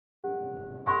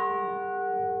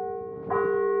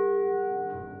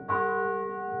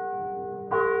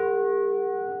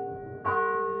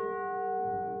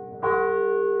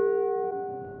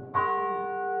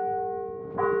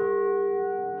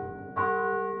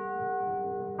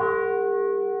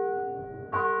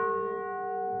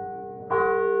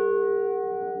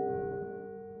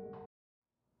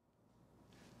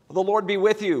The Lord be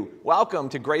with you. Welcome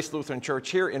to Grace Lutheran Church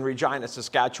here in Regina,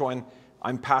 Saskatchewan.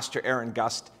 I'm Pastor Aaron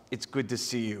Gust. It's good to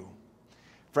see you.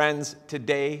 Friends,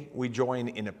 today we join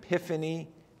in Epiphany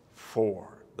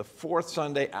 4, the fourth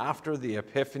Sunday after the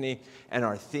Epiphany, and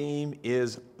our theme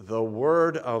is the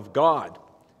Word of God,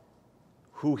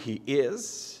 who He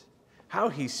is, how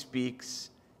He speaks,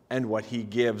 and what He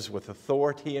gives with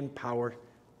authority and power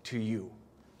to you,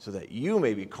 so that you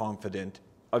may be confident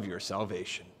of your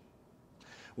salvation.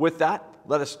 With that,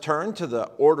 let us turn to the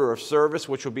order of service,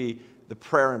 which will be the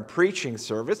prayer and preaching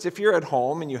service. If you're at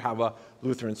home and you have a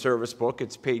Lutheran service book,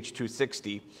 it's page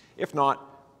 260. If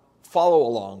not, follow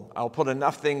along. I'll put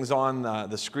enough things on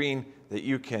the screen that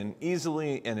you can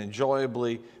easily and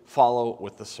enjoyably follow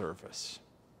with the service.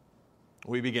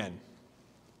 We begin.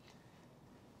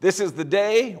 This is the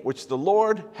day which the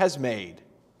Lord has made.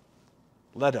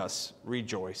 Let us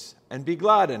rejoice and be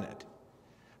glad in it.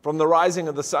 From the rising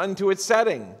of the sun to its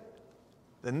setting,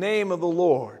 the name of the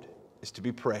Lord is to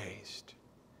be praised.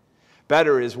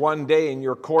 Better is one day in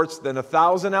your courts than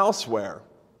 1,000 elsewhere.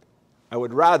 I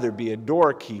would rather be a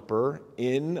doorkeeper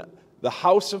in the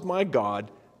house of my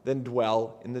God than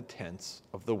dwell in the tents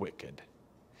of the wicked.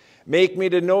 Make me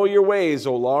to know your ways,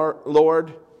 O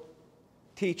Lord.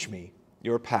 Teach me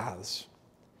your paths.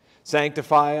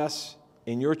 Sanctify us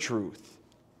in your truth.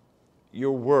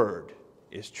 Your word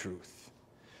is truth.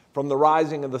 From the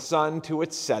rising of the sun to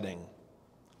its setting,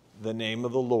 the name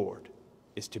of the Lord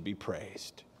is to be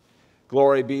praised.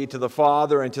 Glory be to the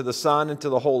Father, and to the Son, and to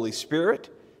the Holy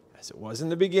Spirit, as it was in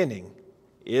the beginning,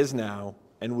 is now,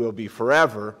 and will be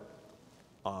forever.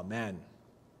 Amen.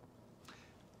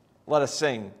 Let us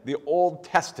sing the Old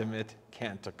Testament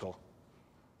canticle.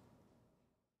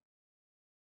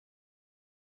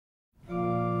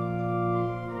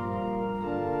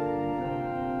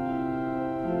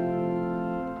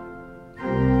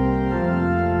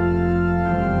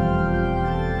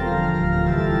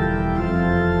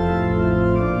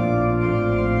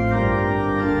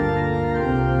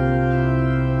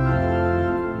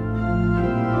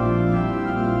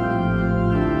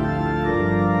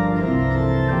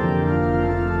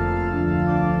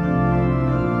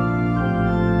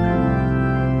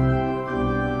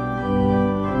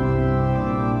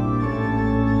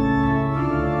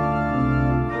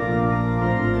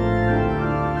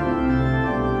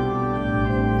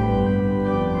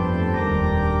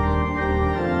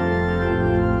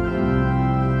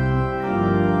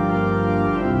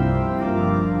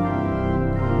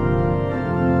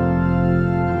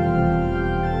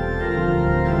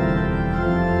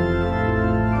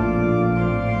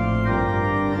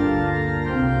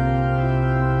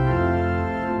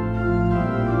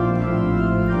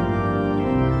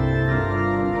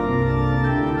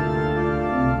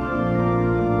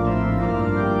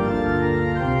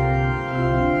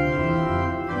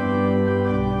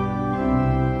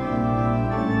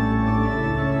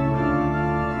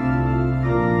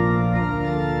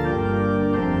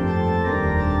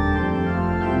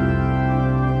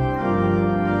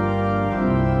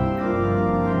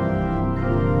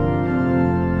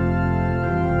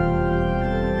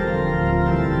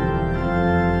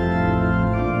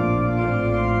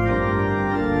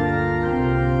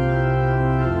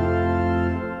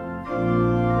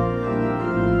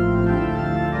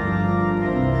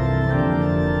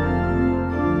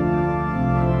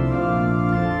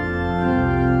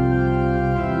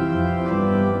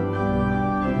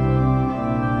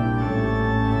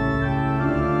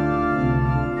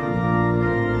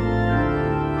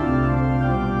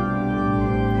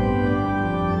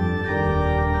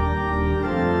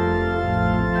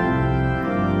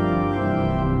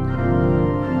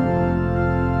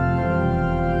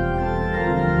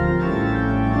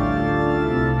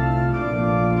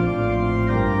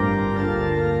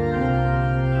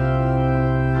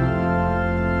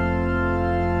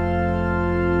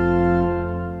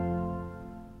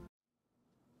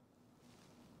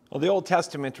 The Old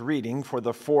Testament reading for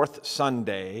the fourth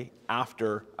Sunday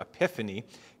after Epiphany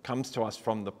comes to us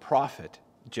from the prophet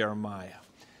Jeremiah.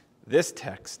 This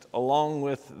text, along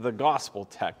with the gospel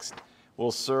text,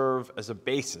 will serve as a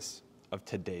basis of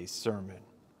today's sermon.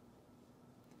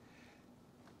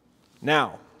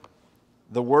 Now,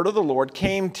 the word of the Lord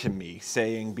came to me,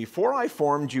 saying, Before I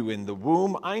formed you in the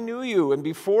womb, I knew you, and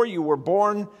before you were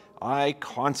born, I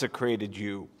consecrated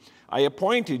you. I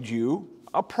appointed you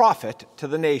a prophet to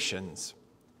the nations.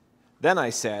 Then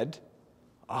I said,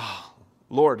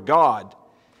 Lord God,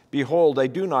 behold, I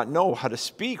do not know how to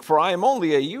speak, for I am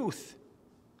only a youth.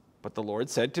 But the Lord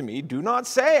said to me, Do not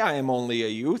say I am only a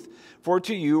youth, for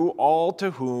to you all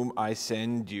to whom I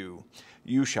send you,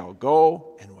 you shall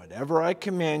go, and whatever I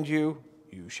command you,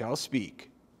 you shall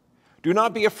speak. Do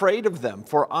not be afraid of them,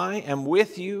 for I am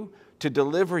with you to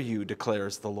deliver you,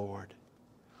 declares the Lord.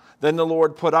 Then the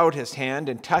Lord put out his hand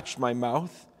and touched my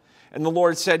mouth. And the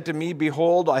Lord said to me,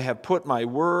 Behold, I have put my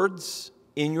words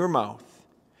in your mouth.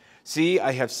 See,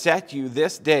 I have set you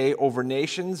this day over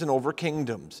nations and over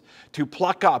kingdoms, to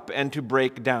pluck up and to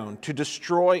break down, to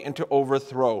destroy and to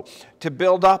overthrow, to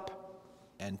build up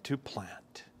and to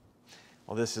plant.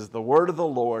 Well, this is the word of the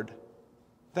Lord.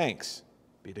 Thanks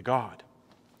be to God.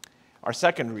 Our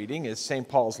second reading is St.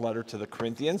 Paul's letter to the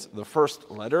Corinthians, the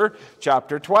first letter,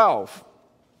 chapter 12.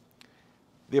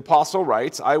 The apostle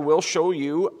writes, I will show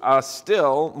you a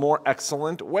still more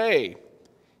excellent way.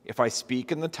 If I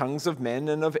speak in the tongues of men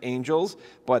and of angels,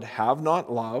 but have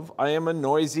not love, I am a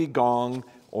noisy gong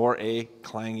or a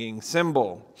clanging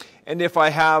cymbal. And if I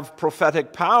have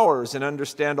prophetic powers and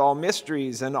understand all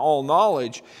mysteries and all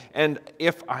knowledge, and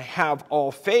if I have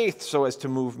all faith so as to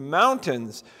move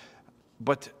mountains,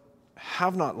 but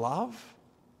have not love,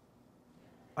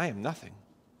 I am nothing.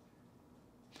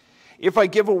 If I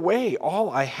give away all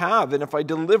I have, and if I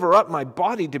deliver up my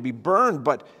body to be burned,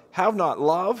 but have not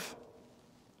love,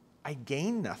 I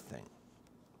gain nothing.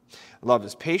 Love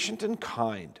is patient and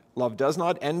kind. Love does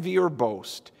not envy or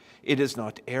boast. It is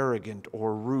not arrogant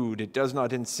or rude. It does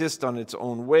not insist on its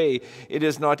own way. It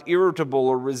is not irritable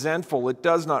or resentful. It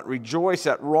does not rejoice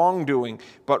at wrongdoing,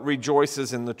 but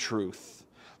rejoices in the truth.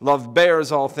 Love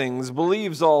bears all things,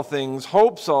 believes all things,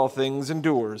 hopes all things,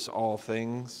 endures all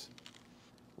things.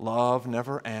 Love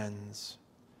never ends.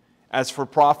 As for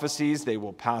prophecies, they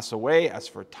will pass away. As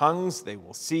for tongues, they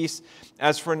will cease.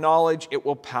 As for knowledge, it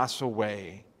will pass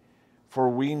away. For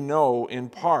we know in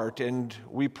part, and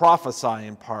we prophesy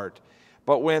in part.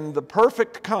 But when the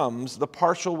perfect comes, the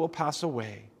partial will pass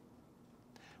away.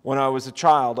 When I was a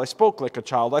child, I spoke like a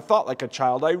child. I thought like a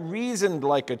child. I reasoned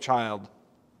like a child.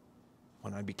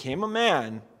 When I became a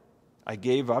man, I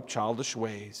gave up childish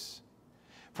ways.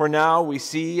 For now we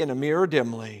see in a mirror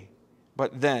dimly,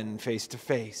 but then face to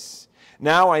face.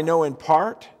 Now I know in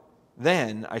part,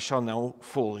 then I shall know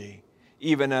fully,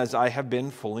 even as I have been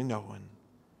fully known.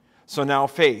 So now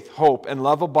faith, hope, and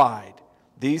love abide,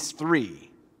 these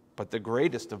three, but the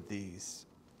greatest of these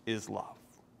is love.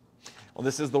 Well,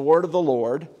 this is the word of the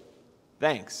Lord.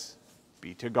 Thanks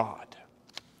be to God.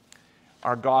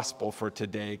 Our gospel for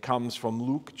today comes from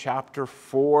Luke chapter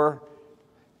 4,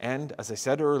 and as I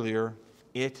said earlier,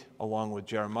 it, along with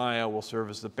Jeremiah, will serve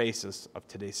as the basis of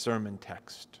today's sermon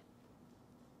text.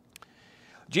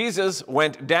 Jesus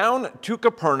went down to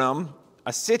Capernaum,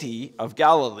 a city of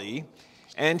Galilee,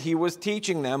 and he was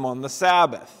teaching them on the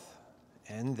Sabbath.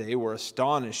 And they were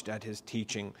astonished at his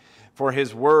teaching, for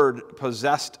his word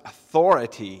possessed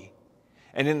authority.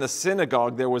 And in the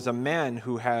synagogue there was a man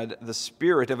who had the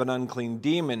spirit of an unclean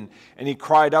demon, and he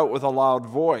cried out with a loud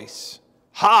voice,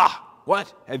 "Ha!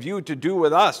 What have you to do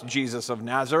with us, Jesus of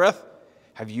Nazareth?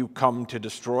 Have you come to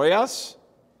destroy us?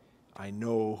 I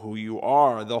know who you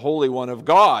are, the Holy One of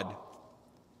God."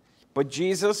 But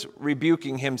Jesus,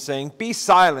 rebuking him, saying, "Be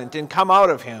silent and come out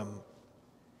of him."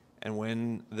 And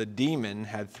when the demon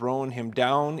had thrown him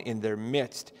down in their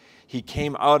midst, he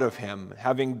came out of him,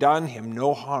 having done him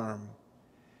no harm.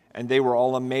 And they were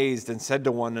all amazed and said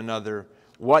to one another,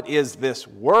 "What is this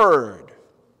word?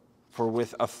 For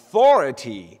with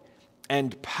authority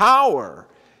and power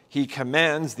he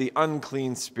commands the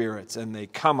unclean spirits, and they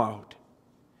come out."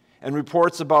 And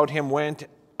reports about him went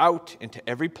out into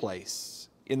every place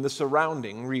in the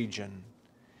surrounding region.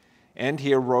 And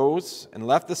he arose and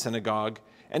left the synagogue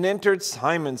and entered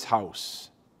Simon's house.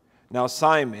 Now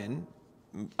Simon,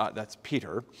 that's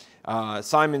Peter,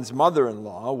 Simon's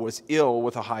mother-in-law was ill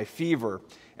with a high fever,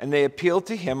 and they appealed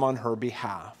to him on her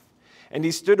behalf. And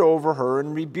he stood over her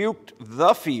and rebuked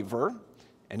the fever,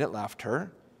 and it left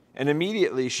her. And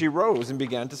immediately she rose and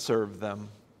began to serve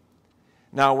them.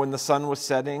 Now when the sun was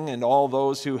setting, and all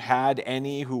those who had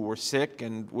any who were sick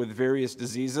and with various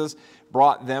diseases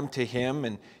brought them to him,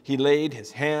 and he laid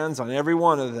his hands on every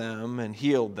one of them and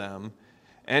healed them.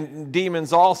 And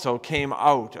demons also came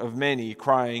out of many,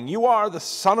 crying, "You are the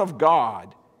Son of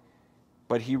God."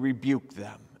 But he rebuked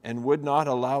them and would not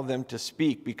allow them to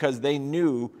speak, because they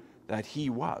knew that he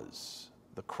was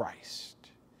the Christ.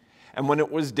 And when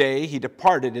it was day, he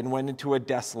departed and went into a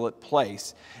desolate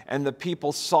place. And the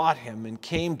people sought him and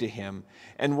came to him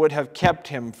and would have kept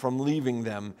him from leaving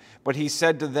them. But he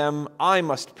said to them, "I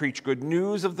must preach good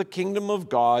news of the kingdom of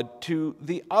God to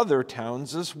the other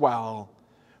towns as well,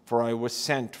 for I was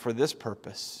sent for this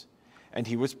purpose." And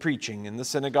he was preaching in the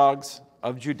synagogues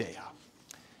of Judea.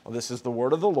 Well, this is the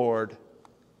word of the Lord.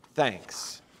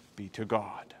 Thanks be to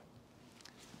God.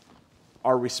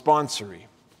 Our responsory.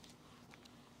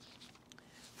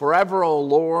 Forever, O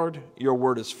Lord, your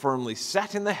word is firmly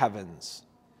set in the heavens.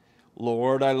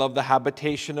 Lord, I love the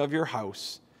habitation of your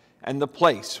house and the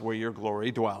place where your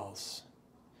glory dwells.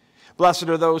 Blessed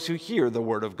are those who hear the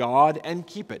word of God and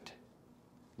keep it.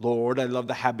 Lord, I love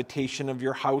the habitation of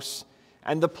your house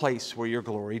and the place where your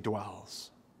glory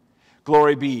dwells.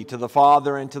 Glory be to the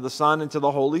Father, and to the Son, and to the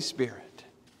Holy Spirit.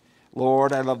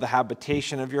 Lord, I love the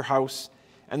habitation of your house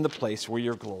and the place where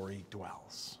your glory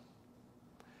dwells.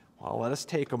 Well, let us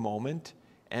take a moment,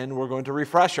 and we're going to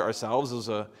refresh ourselves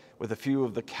with a few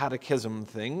of the catechism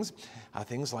things,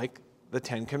 things like the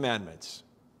Ten Commandments.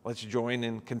 Let's join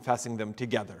in confessing them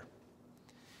together.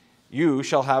 You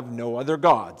shall have no other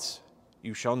gods.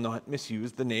 You shall not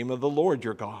misuse the name of the Lord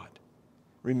your God.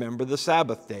 Remember the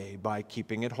Sabbath day by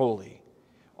keeping it holy.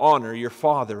 Honor your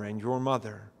father and your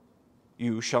mother.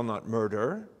 You shall not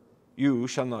murder. You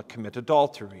shall not commit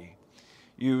adultery.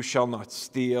 You shall not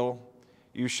steal.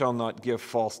 You shall not give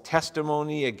false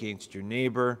testimony against your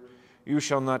neighbor. You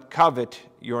shall not covet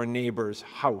your neighbor's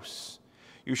house.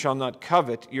 You shall not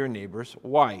covet your neighbor's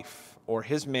wife, or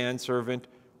his manservant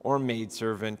or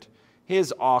maidservant,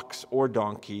 his ox or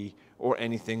donkey, or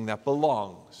anything that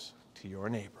belongs to your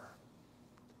neighbor.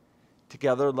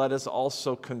 Together, let us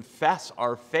also confess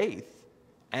our faith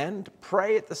and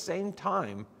pray at the same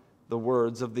time the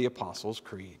words of the Apostles'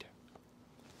 Creed.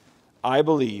 I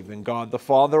believe in God the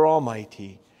Father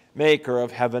Almighty, maker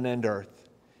of heaven and earth,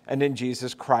 and in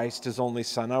Jesus Christ, his only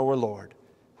Son, our Lord,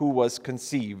 who was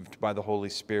conceived by the Holy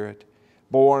Spirit,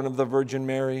 born of the Virgin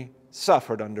Mary,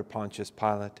 suffered under Pontius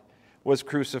Pilate, was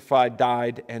crucified,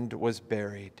 died, and was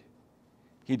buried.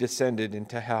 He descended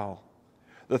into hell.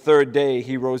 The third day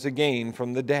he rose again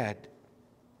from the dead.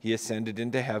 He ascended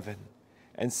into heaven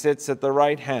and sits at the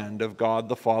right hand of God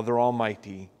the Father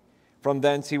Almighty. From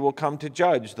thence he will come to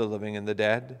judge the living and the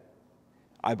dead.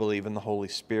 I believe in the Holy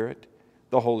Spirit,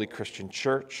 the holy Christian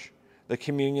Church, the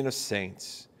communion of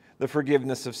saints, the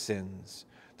forgiveness of sins,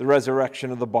 the resurrection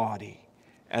of the body,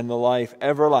 and the life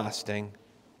everlasting.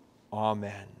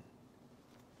 Amen.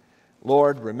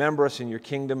 Lord, remember us in your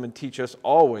kingdom and teach us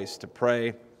always to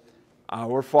pray,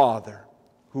 Our Father,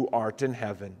 who art in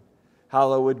heaven,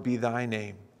 hallowed be thy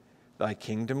name. Thy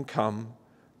kingdom come,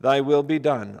 thy will be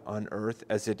done on earth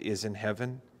as it is in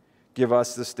heaven. Give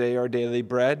us this day our daily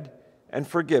bread, and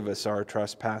forgive us our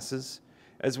trespasses,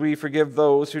 as we forgive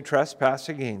those who trespass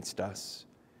against us.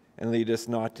 And lead us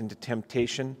not into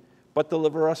temptation, but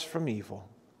deliver us from evil.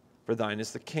 For thine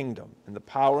is the kingdom, and the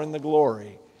power, and the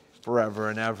glory,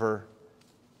 forever and ever.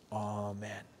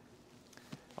 Amen.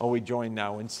 Oh, we join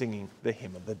now in singing the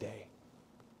hymn of the day.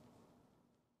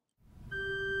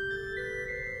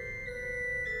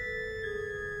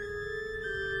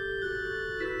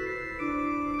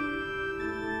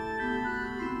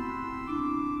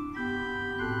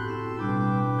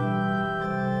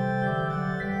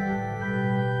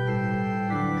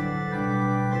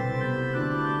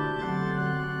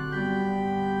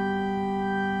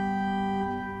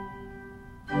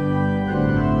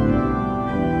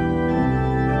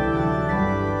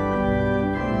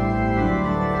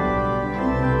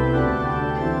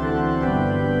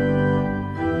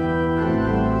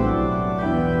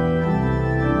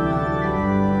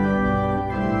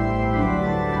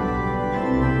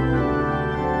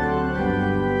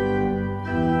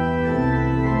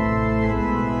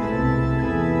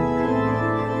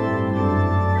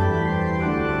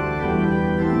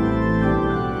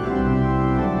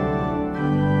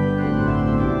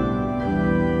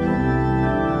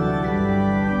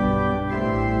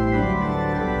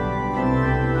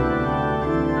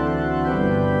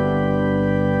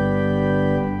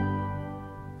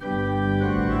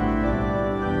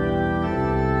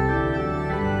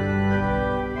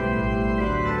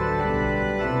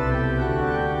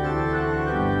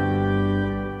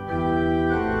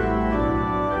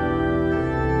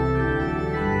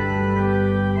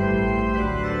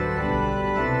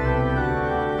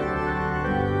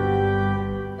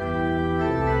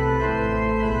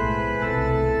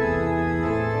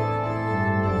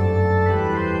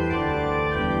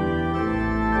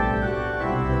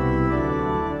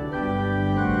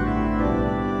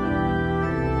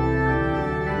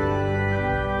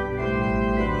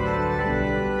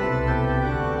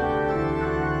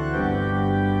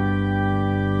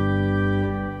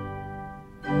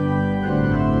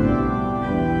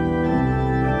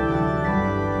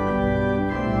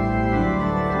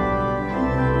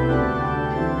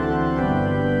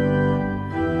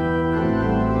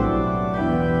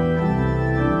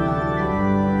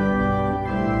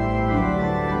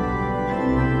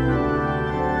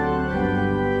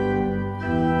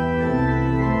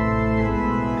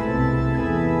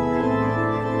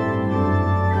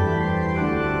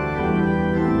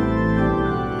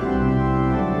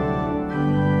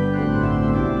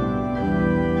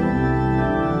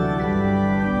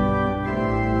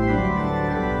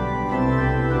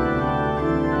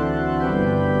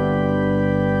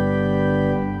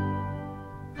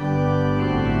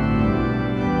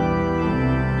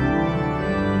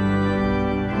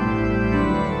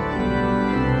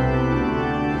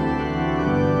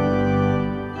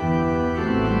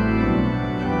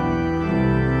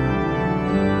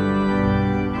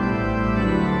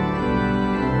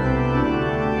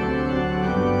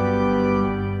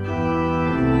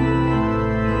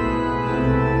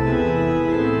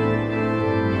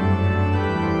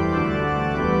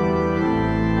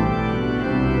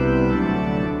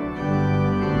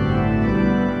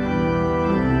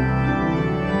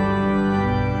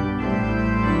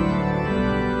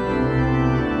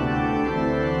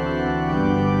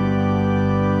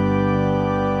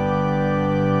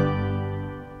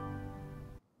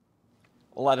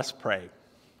 Let us pray.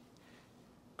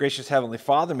 Gracious Heavenly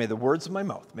Father, may the words of my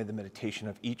mouth, may the meditation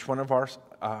of each one of our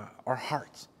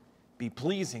hearts be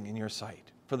pleasing in your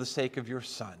sight for the sake of your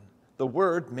Son, the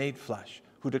Word made flesh,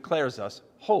 who declares us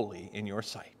holy in your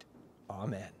sight.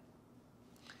 Amen.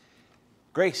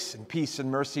 Grace and peace and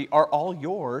mercy are all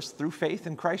yours through faith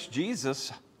in Christ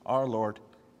Jesus, our Lord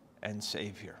and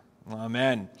Savior.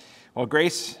 Amen. Well,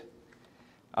 Grace,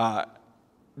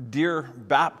 dear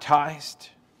baptized,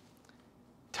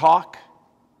 talk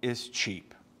is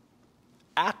cheap.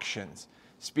 Actions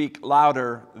speak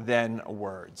louder than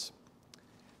words.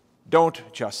 Don't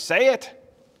just say it,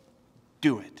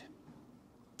 do it.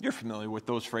 You're familiar with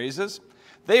those phrases.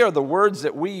 They are the words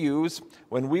that we use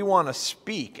when we want to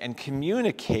speak and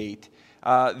communicate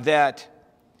that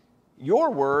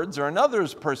your words or another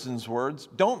person's words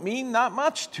don't mean that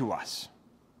much to us.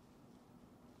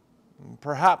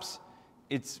 Perhaps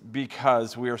it's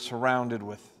because we are surrounded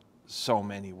with so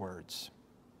many words.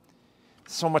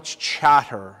 So much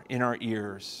chatter in our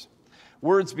ears.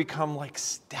 Words become like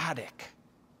static,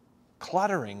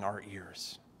 cluttering our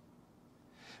ears.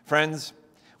 Friends,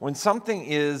 when something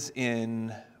is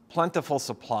in plentiful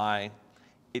supply,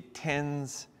 it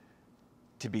tends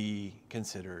to be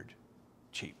considered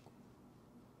cheap.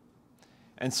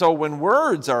 And so when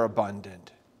words are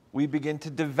abundant, we begin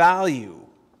to devalue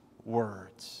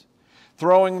words,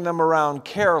 throwing them around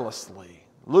carelessly,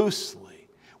 loosely,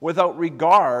 without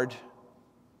regard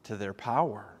to their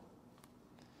power.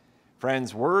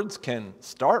 Friends, words can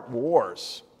start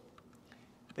wars.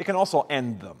 They can also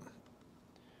end them.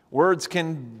 Words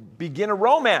can begin a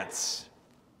romance,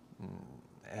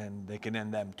 and they can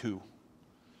end them too.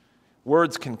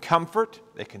 Words can comfort,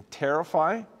 they can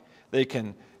terrify, they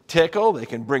can tickle, they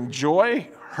can bring joy,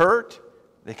 hurt,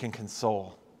 they can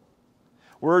console.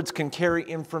 Words can carry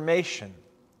information,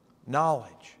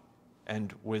 knowledge,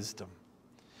 and wisdom.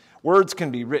 Words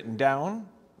can be written down,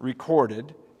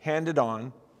 recorded, handed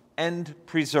on, and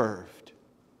preserved.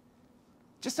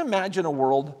 Just imagine a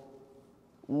world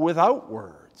without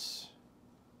words.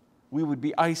 We would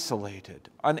be isolated,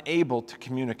 unable to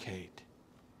communicate.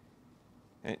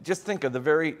 And just think of the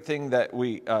very thing that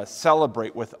we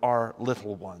celebrate with our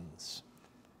little ones.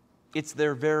 It's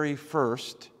their very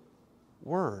first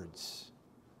words.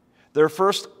 Their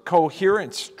first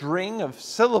coherent string of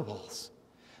syllables.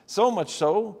 So much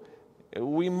so,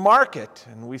 we mark it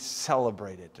and we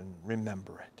celebrate it and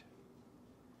remember it.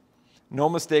 No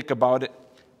mistake about it,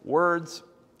 words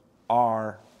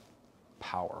are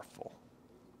powerful.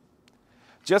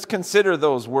 Just consider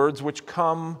those words which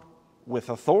come with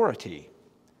authority.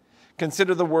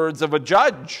 Consider the words of a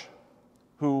judge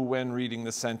who, when reading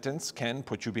the sentence, can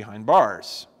put you behind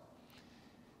bars.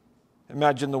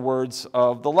 Imagine the words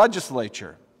of the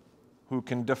legislature who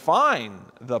can define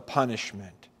the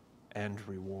punishment and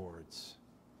rewards.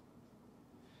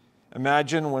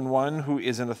 Imagine when one who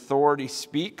is an authority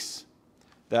speaks,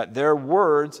 that their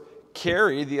words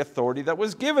carry the authority that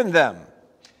was given them.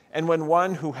 And when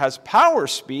one who has power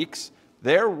speaks,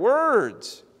 their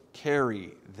words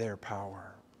carry their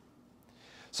power.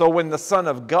 So when the Son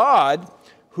of God,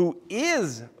 who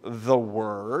is the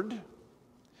Word,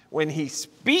 when he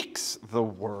speaks the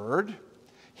Word,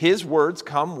 his words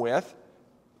come with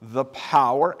the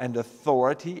power and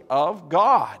authority of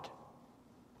God.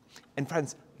 And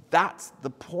friends, that's the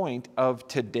point of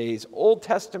today's Old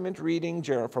Testament reading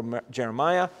from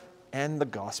Jeremiah and the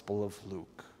Gospel of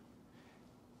Luke.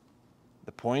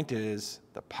 The point is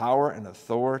the power and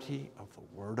authority of the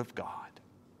Word of God.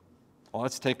 Well,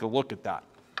 let's take a look at that.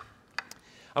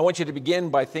 I want you to begin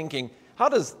by thinking, how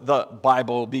does the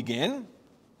Bible begin?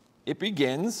 It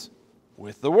begins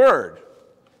with the Word.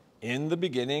 In the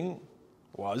beginning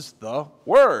was the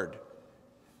Word.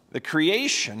 The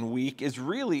creation week is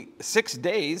really 6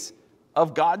 days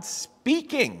of God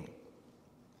speaking.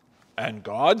 And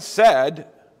God said,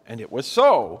 and it was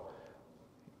so.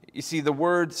 You see, the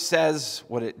Word says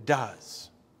what it does.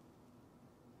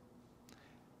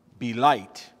 Be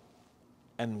light,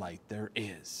 and light there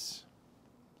is.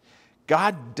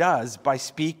 God does by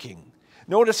speaking.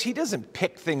 Notice he doesn't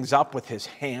pick things up with his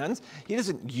hands. He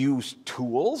doesn't use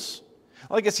tools.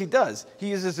 Well, I guess he does. He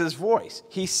uses his voice.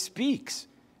 He speaks.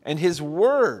 And his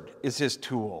word is his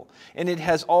tool. And it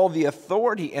has all the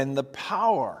authority and the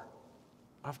power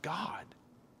of God.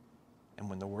 And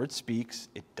when the word speaks,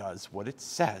 it does what it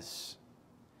says.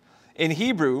 In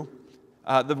Hebrew,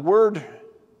 the word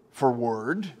for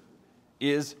word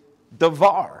is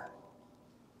davar.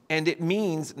 And it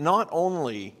means not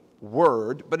only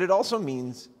word, but it also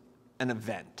means an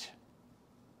event.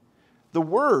 The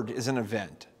word is an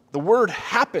event. The word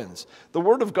happens. The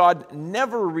word of God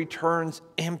never returns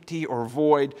empty or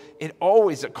void. It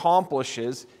always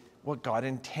accomplishes what God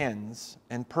intends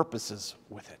and purposes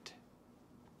with it.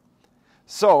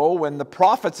 So when the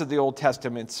prophets of the Old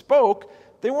Testament spoke,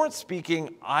 they weren't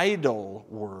speaking idle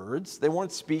words. They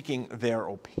weren't speaking their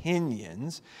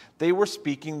opinions. They were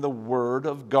speaking the word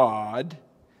of God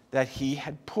that he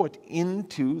had put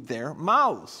into their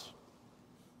mouths.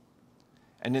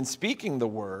 And in speaking the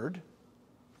word,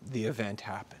 the event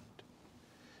happened.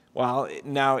 Well,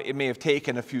 now it may have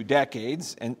taken a few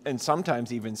decades and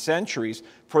sometimes even centuries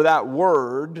for that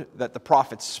word that the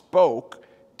prophets spoke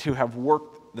to have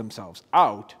worked themselves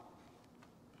out.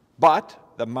 But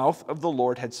the mouth of the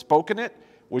Lord had spoken it,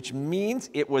 which means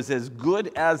it was as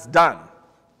good as done,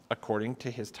 according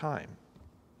to his time.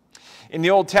 In the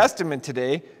Old Testament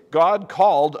today, God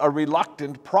called a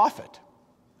reluctant prophet.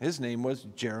 His name was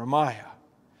Jeremiah.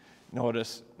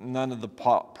 Notice, none of the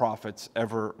prophets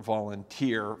ever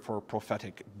volunteer for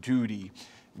prophetic duty.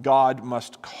 God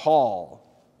must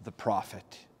call the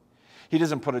prophet. He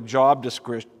doesn't put a job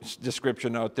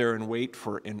description out there and wait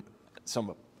for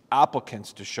some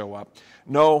applicants to show up.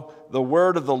 No, the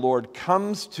word of the Lord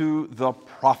comes to the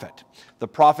prophet. The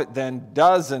prophet then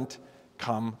doesn't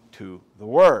come to the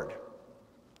word.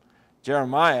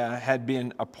 Jeremiah had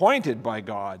been appointed by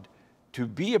God to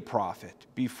be a prophet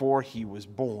before he was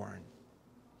born.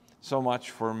 So much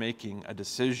for making a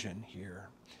decision here.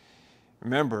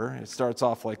 Remember, it starts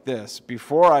off like this.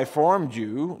 Before I formed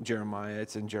you, Jeremiah,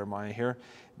 it's in Jeremiah here,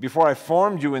 before I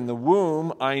formed you in the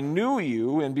womb, I knew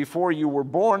you, and before you were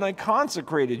born, I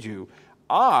consecrated you.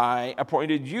 I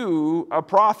appointed you a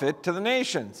prophet to the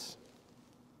nations.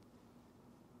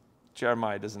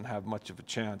 Jeremiah doesn't have much of a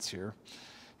chance here.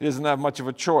 He doesn't have much of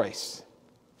a choice.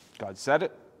 God said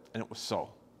it, and it was so.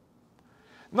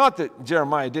 Not that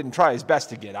Jeremiah didn't try his best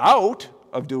to get out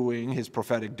of doing his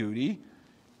prophetic duty.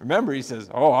 Remember, he says,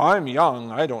 oh, I'm young,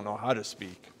 I don't know how to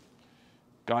speak.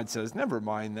 God says, never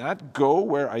mind that. Go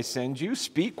where I send you,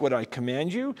 speak what I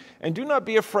command you, and do not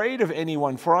be afraid of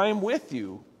anyone, for I am with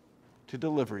you to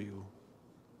deliver you.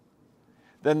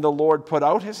 Then the Lord put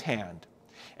out his hand,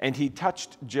 and he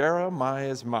touched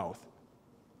Jeremiah's mouth.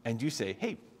 And you say,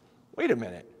 hey, wait a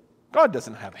minute. God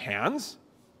doesn't have hands.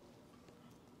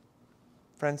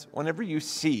 Friends, whenever you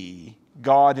see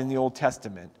God in the Old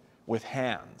Testament with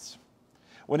hands,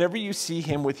 whenever you see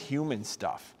him with human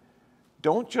stuff,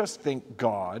 don't just think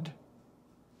God,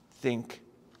 think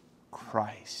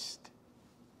Christ.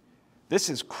 This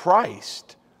is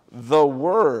Christ, the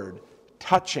Word,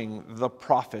 touching the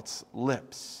prophet's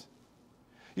lips.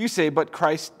 You say, but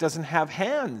Christ doesn't have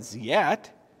hands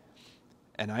yet.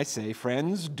 And I say,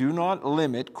 friends, do not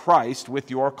limit Christ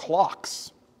with your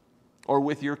clocks or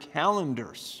with your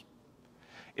calendars.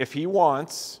 If he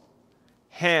wants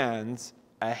hands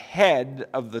ahead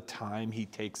of the time he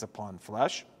takes upon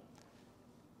flesh,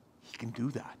 he can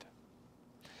do that.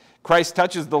 Christ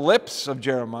touches the lips of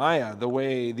Jeremiah the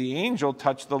way the angel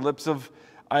touched the lips of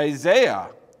Isaiah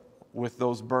with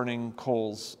those burning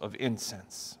coals of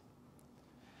incense.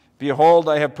 Behold,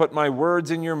 I have put my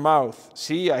words in your mouth.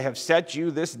 See, I have set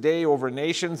you this day over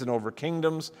nations and over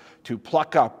kingdoms to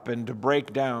pluck up and to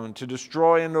break down, to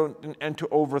destroy and to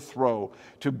overthrow,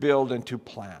 to build and to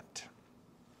plant.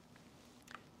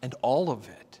 And all of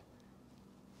it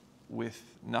with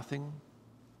nothing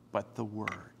but the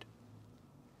word.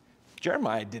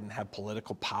 Jeremiah didn't have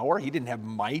political power. He didn't have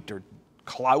might or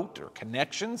clout or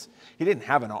connections. He didn't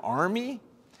have an army.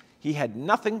 He had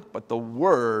nothing but the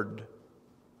word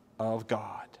of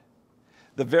God,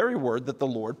 the very word that the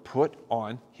Lord put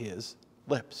on his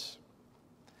lips.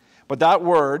 But that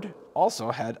word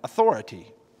also had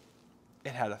authority.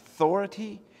 It had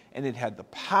authority and it had the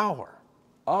power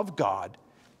of God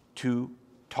to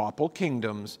topple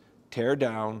kingdoms, tear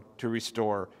down, to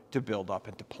restore, to build up,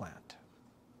 and to plant.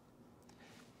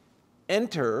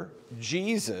 Enter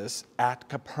Jesus at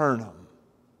Capernaum.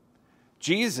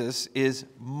 Jesus is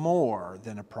more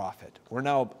than a prophet. We're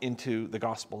now into the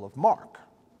Gospel of Mark.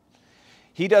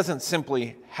 He doesn't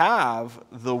simply have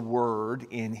the word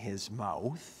in his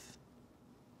mouth.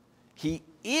 He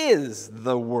is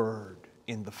the word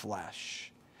in the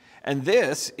flesh. And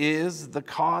this is the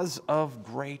cause of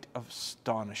great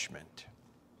astonishment.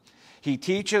 He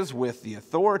teaches with the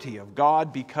authority of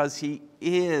God because he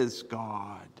is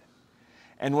God.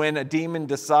 And when a demon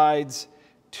decides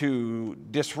to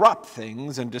disrupt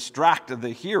things and distract the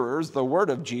hearers, the word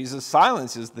of Jesus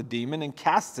silences the demon and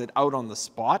casts it out on the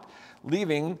spot,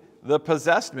 leaving the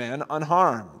possessed man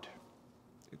unharmed.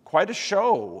 Quite a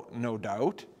show, no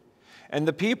doubt. And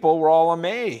the people were all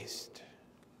amazed.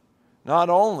 Not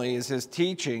only is his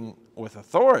teaching with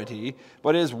authority,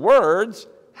 but his words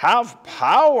have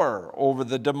power over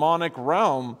the demonic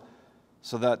realm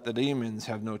so that the demons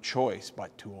have no choice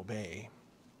but to obey.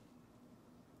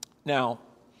 Now,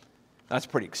 that's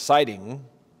pretty exciting,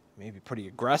 maybe pretty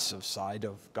aggressive side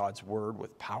of God's word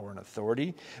with power and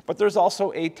authority, but there's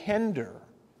also a tender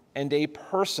and a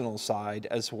personal side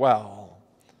as well.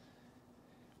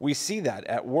 We see that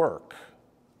at work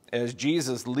as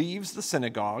Jesus leaves the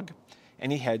synagogue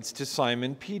and he heads to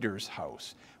Simon Peter's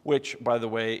house, which, by the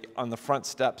way, on the front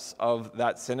steps of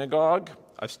that synagogue,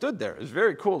 I've stood there. It's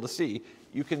very cool to see.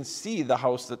 You can see the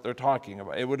house that they're talking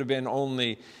about. It would have been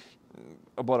only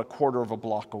about a quarter of a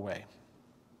block away.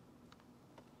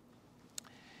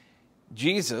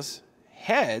 Jesus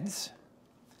heads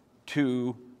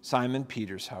to Simon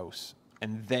Peter's house,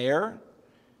 and there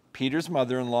Peter's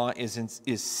mother-in-law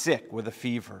is sick with a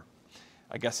fever.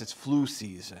 I guess it's flu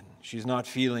season. She's not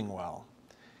feeling well.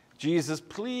 Jesus,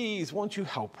 please, won't you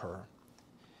help her?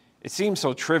 It seems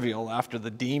so trivial after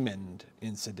the demon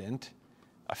incident.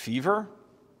 A fever?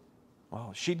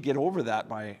 Well, she'd get over that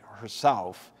by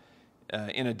herself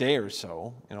in a day or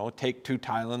so. You know, take 2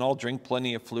 Tylenol, drink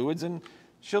plenty of fluids, and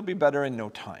she'll be better in no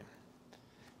time.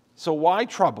 So why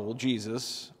trouble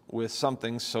Jesus with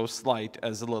something so slight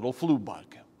as a little flu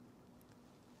bug?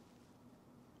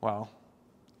 Well,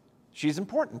 she's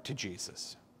important to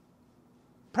Jesus,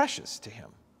 precious to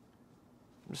him.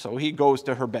 So he goes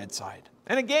to her bedside.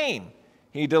 And again,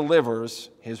 he delivers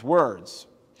his words.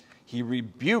 He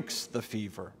rebukes the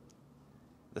fever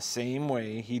the same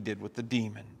way he did with the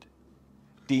demon.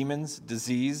 Demons,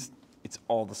 disease, it's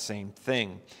all the same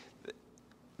thing.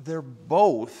 They're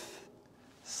both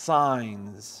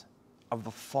signs of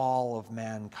the fall of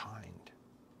mankind.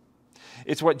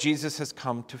 It's what Jesus has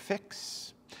come to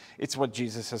fix. It's what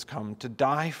Jesus has come to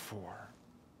die for.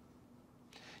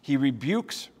 He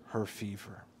rebukes her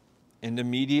fever, and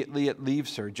immediately it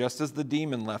leaves her, just as the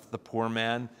demon left the poor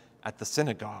man at the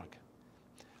synagogue.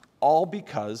 All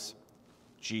because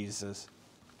Jesus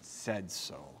said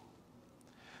so.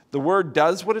 The word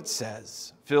does what it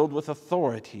says, filled with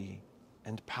authority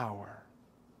and power.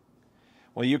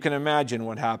 Well, you can imagine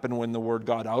what happened when the word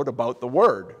got out about the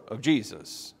word of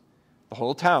Jesus. The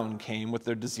whole town came with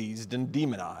their diseased and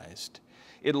demonized.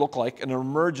 It looked like an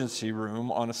emergency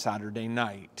room on a Saturday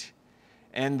night.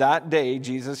 And that day,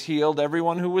 Jesus healed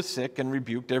everyone who was sick and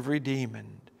rebuked every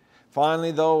demon.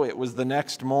 Finally, though, it was the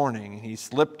next morning. He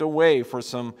slipped away for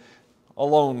some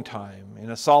alone time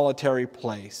in a solitary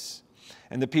place.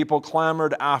 And the people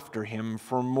clamored after him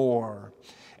for more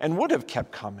and would have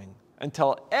kept coming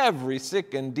until every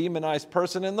sick and demonized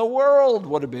person in the world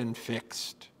would have been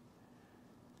fixed.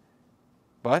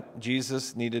 But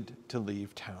Jesus needed to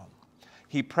leave town.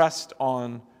 He pressed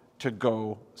on to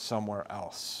go somewhere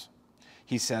else.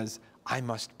 He says, I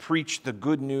must preach the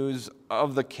good news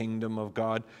of the kingdom of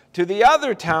God to the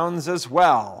other towns as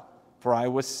well, for I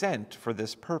was sent for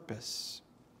this purpose.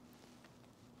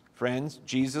 Friends,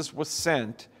 Jesus was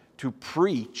sent to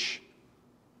preach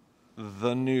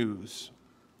the news,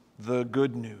 the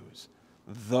good news,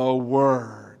 the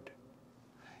word.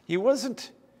 He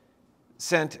wasn't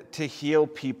sent to heal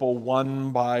people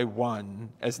one by one,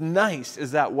 as nice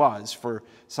as that was for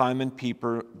Simon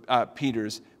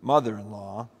Peter's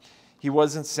mother-in-law. He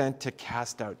wasn't sent to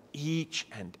cast out each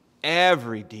and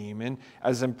every demon,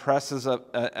 as impressive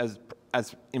as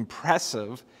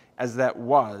that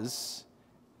was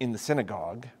in the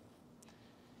synagogue.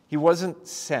 He wasn't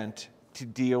sent to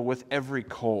deal with every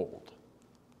cold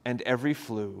and every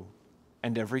flu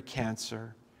and every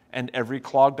cancer and every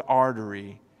clogged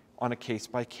artery on a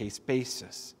case-by-case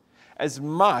basis. As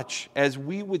much as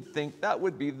we would think that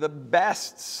would be the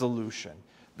best solution,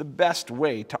 the best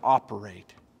way to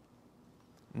operate.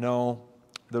 No,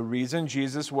 the reason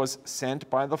Jesus was sent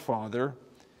by the Father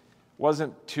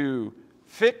wasn't to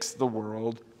fix the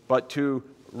world, but to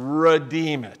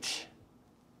redeem it.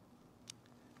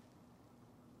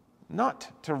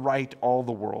 Not to right all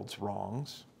the world's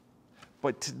wrongs,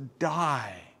 but to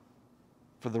die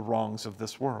for the wrongs of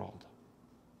this world.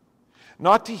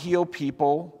 Not to heal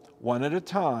people one at a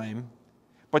time,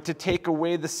 but to take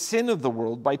away the sin of the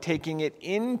world by taking it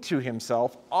into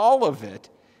himself, all of it,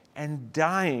 and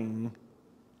dying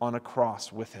on a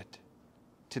cross with it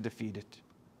to defeat it.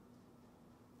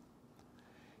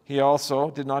 He also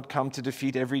did not come to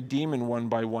defeat every demon one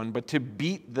by one, but to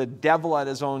beat the devil at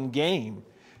his own game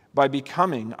by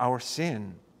becoming our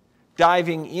sin,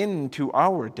 diving into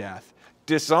our death,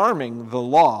 disarming the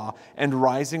law, and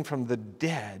rising from the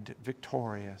dead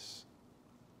victorious.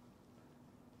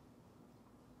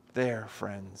 There,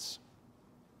 friends,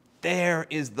 there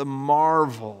is the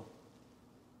marvel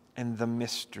and the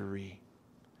mystery.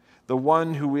 The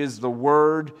one who is the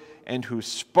Word and who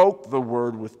spoke the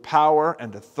Word with power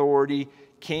and authority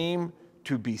came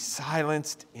to be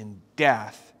silenced in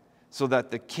death so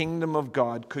that the kingdom of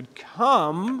God could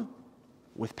come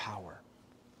with power.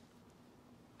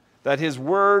 That his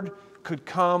Word could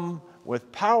come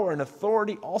with power and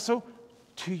authority also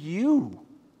to you.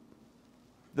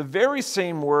 The very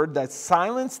same Word that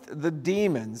silenced the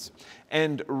demons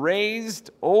and raised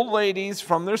old ladies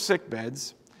from their sick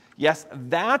beds, yes,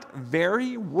 that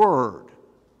very Word,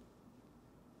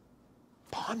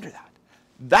 ponder that,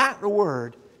 that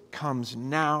Word comes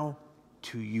now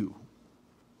to you.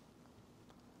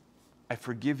 I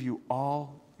forgive you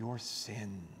all your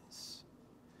sins.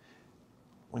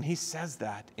 When he says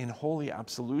that in holy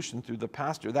absolution through the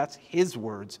pastor, that's his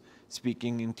words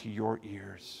speaking into your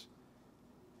ears.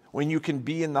 When you can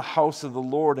be in the house of the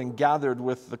Lord and gathered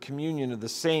with the communion of the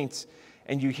saints,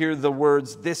 and you hear the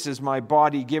words, "This is my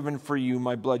body given for you,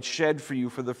 my blood shed for you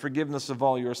for the forgiveness of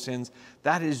all your sins,"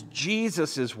 that is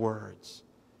Jesus' words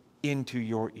into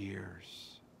your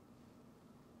ears.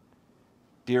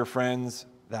 Dear friends,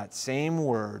 that same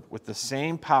Word with the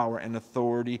same power and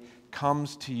authority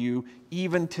comes to you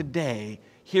even today,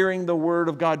 hearing the Word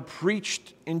of God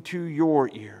preached into your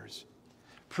ears.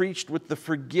 Preached with the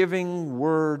forgiving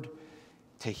Word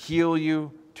to heal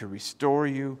you, to restore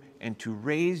you, and to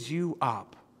raise you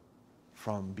up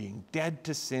from being dead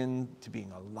to sin to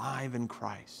being alive in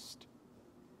Christ.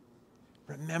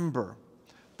 Remember,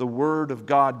 the Word of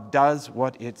God does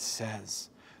what it says.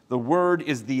 The Word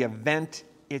is the event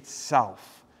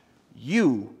itself.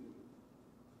 You,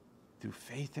 through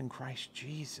faith in Christ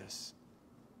Jesus,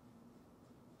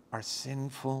 are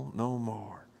sinful no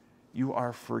more. You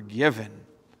are forgiven.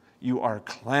 You are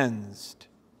cleansed.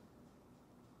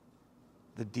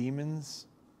 The demons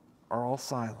are all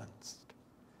silenced,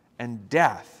 and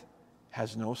death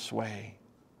has no sway.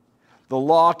 The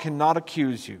law cannot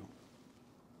accuse you.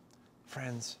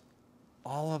 Friends,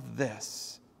 all of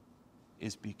this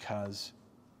is because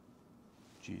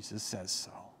Jesus says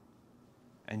so.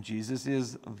 And Jesus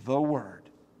is the Word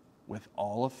with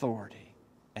all authority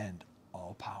and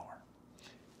all power.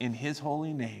 In his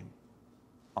holy name,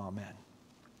 amen.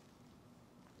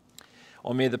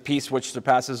 Oh, may the peace which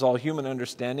surpasses all human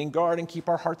understanding guard and keep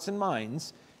our hearts and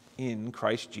minds in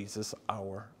Christ Jesus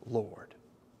our Lord.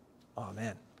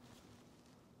 Amen.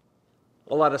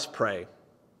 Well, let us pray.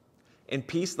 In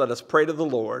peace, let us pray to the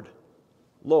Lord.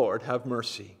 Lord, have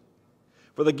mercy.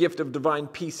 For the gift of divine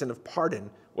peace and of pardon,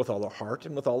 with all our heart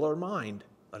and with all our mind,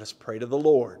 let us pray to the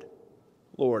Lord.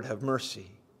 Lord, have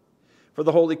mercy. For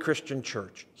the holy Christian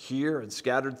church, here and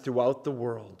scattered throughout the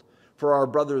world, for our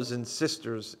brothers and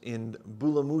sisters in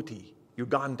Bulamuti,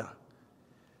 Uganda,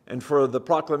 and for the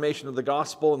proclamation of the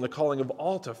gospel and the calling of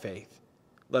all to faith,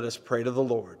 let us pray to the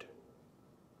Lord.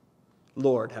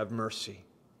 Lord, have mercy.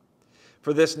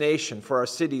 For this nation, for our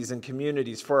cities and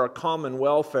communities, for our common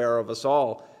welfare of us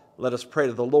all, let us pray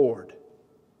to the Lord.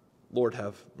 Lord,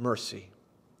 have mercy.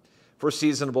 For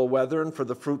seasonable weather and for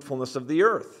the fruitfulness of the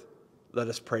earth, let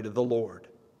us pray to the Lord.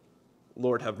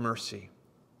 Lord, have mercy.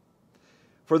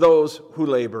 For those who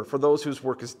labor, for those whose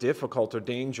work is difficult or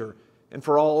danger, and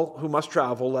for all who must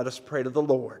travel, let us pray to the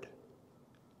Lord.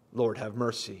 Lord, have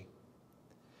mercy.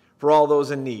 For all those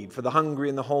in need, for the hungry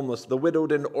and the homeless, the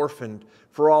widowed and orphaned,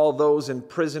 for all those in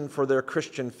prison for their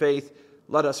Christian faith,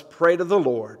 let us pray to the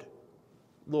Lord.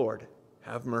 Lord,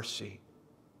 have mercy.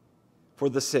 For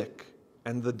the sick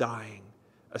and the dying,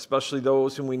 especially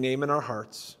those whom we name in our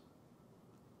hearts.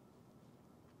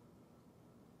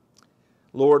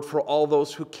 Lord, for all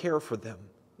those who care for them,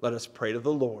 let us pray to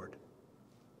the Lord.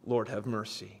 Lord, have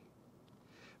mercy.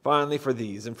 Finally, for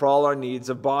these and for all our needs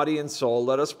of body and soul,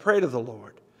 let us pray to the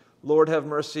Lord. Lord, have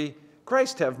mercy.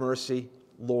 Christ, have mercy.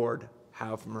 Lord,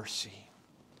 have mercy.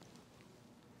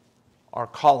 Our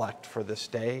collect for this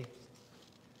day.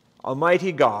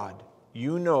 Almighty God,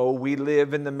 you know we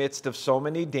live in the midst of so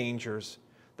many dangers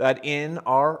that in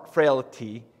our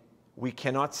frailty we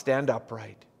cannot stand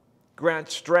upright. Grant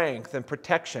strength and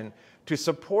protection to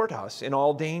support us in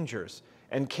all dangers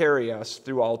and carry us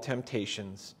through all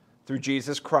temptations. Through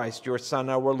Jesus Christ, your Son,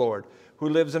 our Lord, who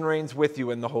lives and reigns with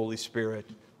you in the Holy Spirit,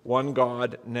 one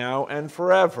God, now and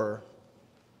forever.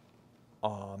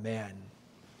 Amen.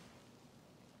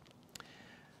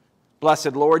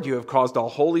 Blessed Lord, you have caused all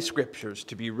holy scriptures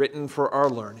to be written for our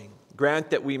learning. Grant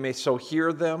that we may so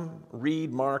hear them,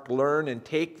 read, mark, learn, and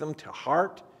take them to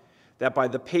heart, that by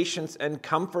the patience and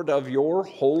comfort of your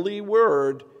holy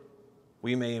word,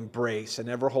 we may embrace and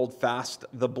ever hold fast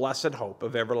the blessed hope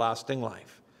of everlasting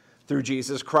life. Through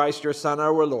Jesus Christ, your Son,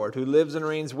 our Lord, who lives and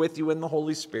reigns with you in the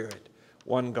Holy Spirit,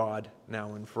 one God,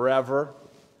 now and forever.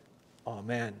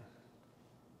 Amen.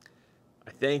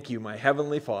 I thank you, my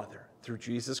heavenly Father, through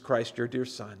Jesus Christ, your dear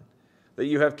Son, that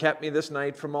you have kept me this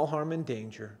night from all harm and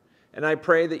danger. And I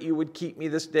pray that you would keep me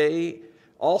this day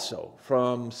also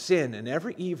from sin and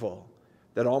every evil,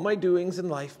 that all my doings in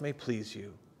life may please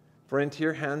you. For into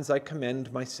your hands I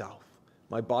commend myself,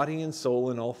 my body and soul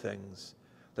in all things.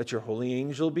 Let your holy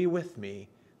angel be with me,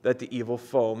 that the evil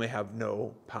foe may have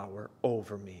no power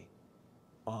over me.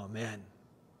 Amen.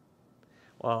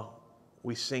 Well,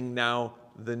 we sing now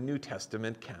the New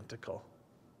Testament canticle.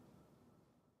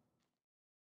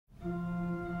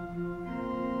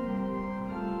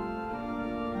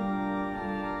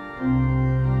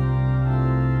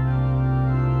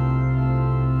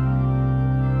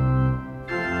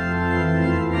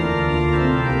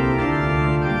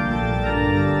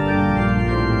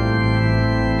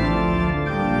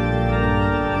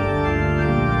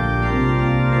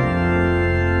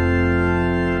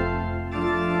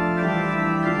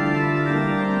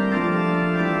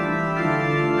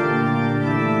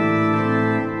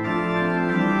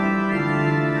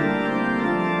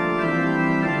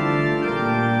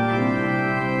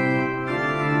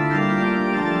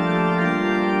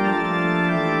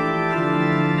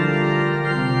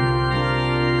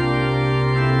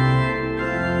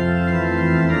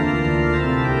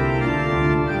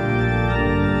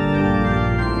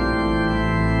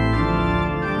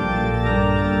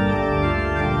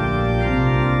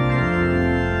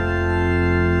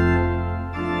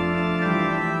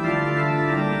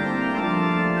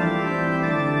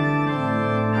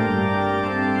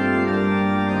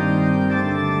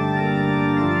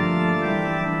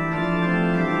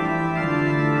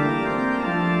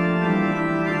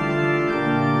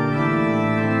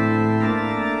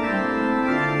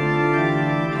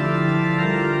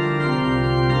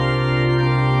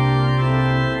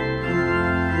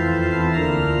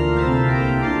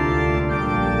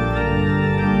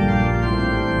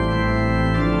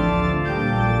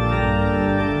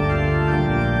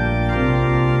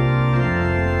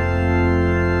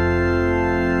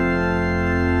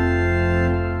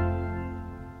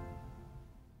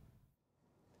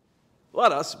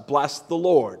 Let us bless the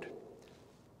Lord.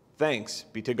 Thanks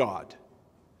be to God.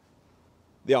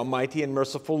 The Almighty and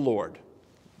merciful Lord,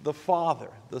 the Father,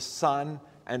 the Son,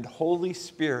 and Holy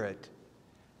Spirit,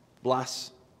 bless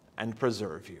and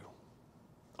preserve you.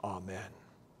 Amen.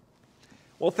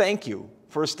 Well, thank you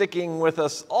for sticking with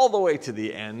us all the way to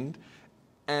the end,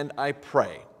 and I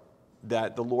pray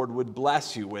that the Lord would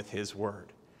bless you with his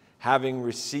word. Having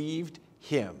received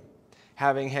him,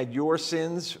 having had your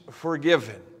sins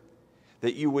forgiven,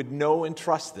 that you would know and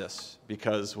trust this,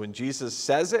 because when Jesus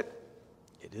says it,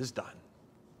 it is done.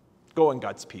 Go in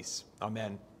God's peace.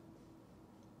 Amen.